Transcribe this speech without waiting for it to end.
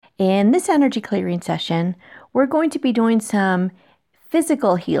In this energy clearing session, we're going to be doing some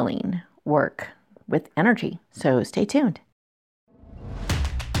physical healing work with energy, so stay tuned.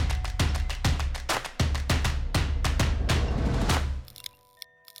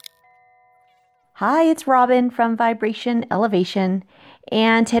 Hi, it's Robin from Vibration Elevation,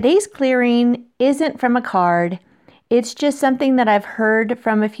 and today's clearing isn't from a card. It's just something that I've heard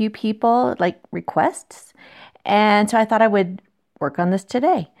from a few people, like requests, and so I thought I would work on this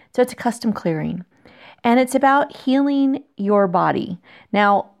today. So it's a custom clearing, and it's about healing your body.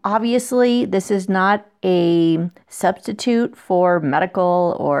 Now, obviously, this is not a substitute for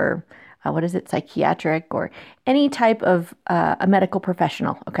medical or psychiatric or any type of a medical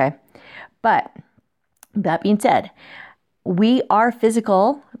professional, okay? But that being said, we are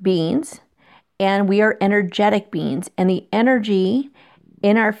physical beings and we are energetic beings, and the energy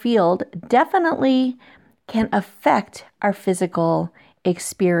in our field definitely can affect our physical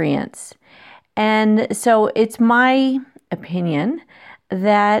experience. And so it's my opinion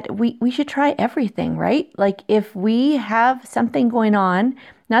that we should try everything, right? Like if we have something going on,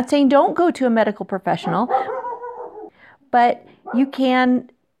 not saying don't go to a medical professional, but you can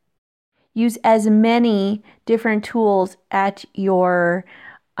use as many different tools at your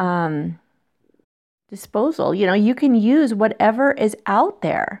disposal. You know, you can use whatever is out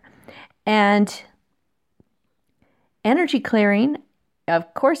there. And energy clearing,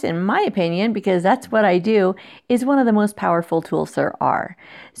 of course, in my opinion, because that's what I do, is one of the most powerful tools there are.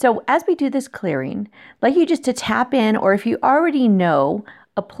 So as we do this clearing, I'd like you just to tap in, or if you already know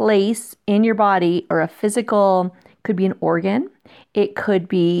a place in your body or a physical, could be an organ, it could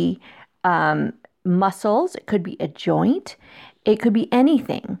be muscles, it could be a joint, it could be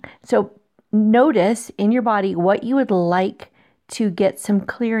anything. So notice in your body what you would like to get some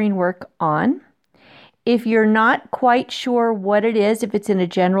clearing work on. If you're not quite sure what it is, if it's in a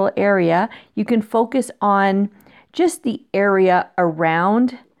general area, you can focus on just the area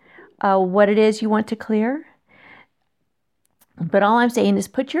around what it is you want to clear. But all I'm saying is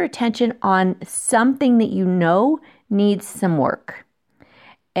put your attention on something that you know needs some work.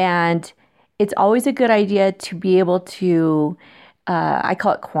 And it's always a good idea to be able to, I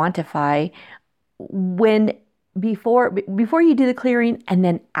call it quantify, before you do the clearing and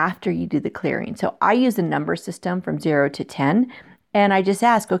then after you do the clearing. So I use a number system from 0 to 10, and I just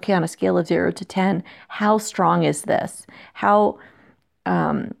ask, okay, on a scale of 0 to 10, how strong is this? How,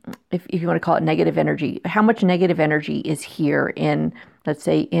 if you want to call it negative energy, how much negative energy is here in, let's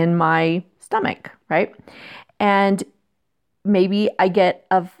say, in my stomach, right? And maybe I get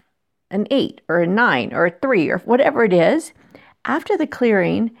an 8 or a 9 or a 3 or whatever it is. After the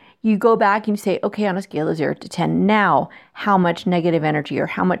clearing, you go back and you say, okay, on a scale of 0 to 10, now how much negative energy or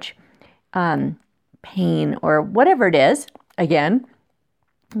how much pain or whatever it is, again,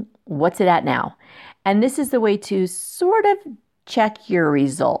 what's it at now? And this is the way to sort of check your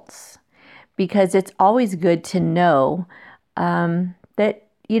results, because it's always good to know that,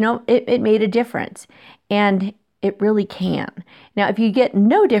 you know, it made a difference. And it really can. Now, if you get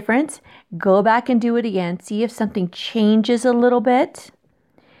no difference, go back and do it again. See if something changes a little bit.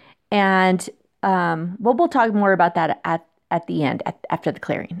 And we'll talk more about that at the end, after the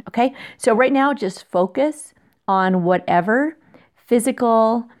clearing. Okay? So right now, just focus on whatever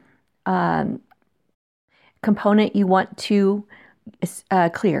physical component you want to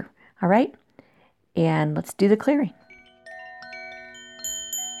clear. All right? And let's do the clearing.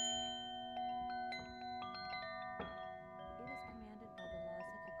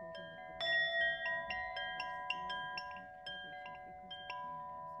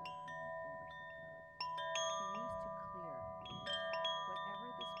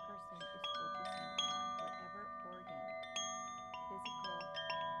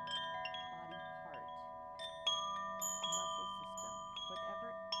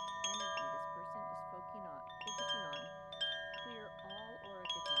 Focusing on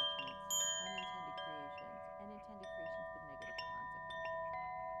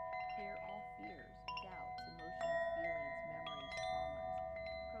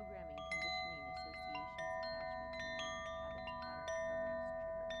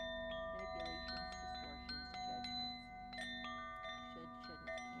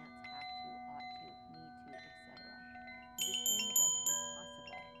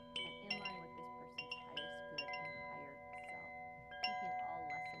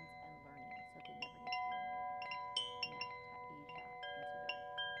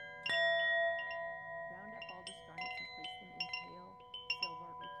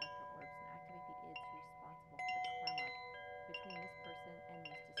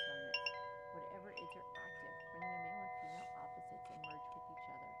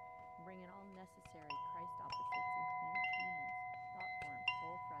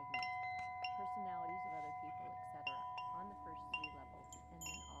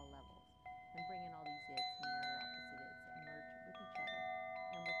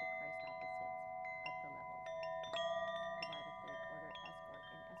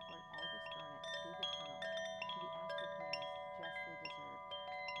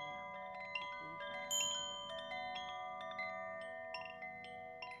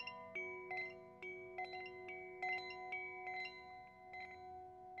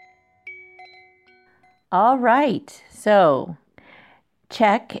All right. So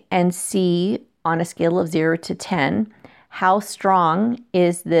check and see on a scale of 0 to 10, how strong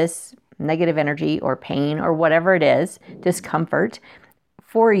is this negative energy or pain or whatever it is, discomfort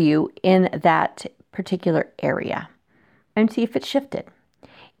for you in that particular area, and see if it's shifted.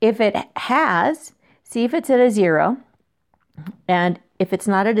 If it has, see if it's at a 0. And if it's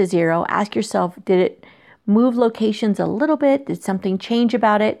not at a 0, ask yourself, did it move locations a little bit? Did something change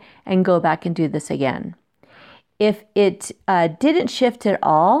about it? And go back and do this again. If it didn't shift at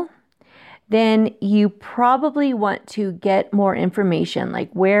all, then you probably want to get more information,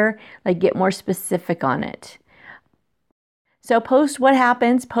 like get more specific on it. So post what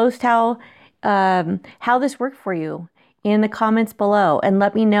happens, post how this worked for you in the comments below, and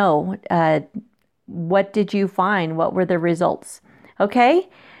let me know what did you find? What were the results? Okay,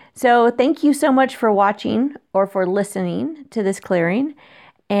 so thank you so much for watching or for listening to this clearing,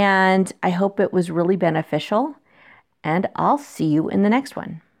 and I hope it was really beneficial, and I'll see you in the next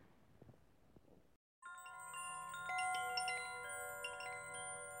one.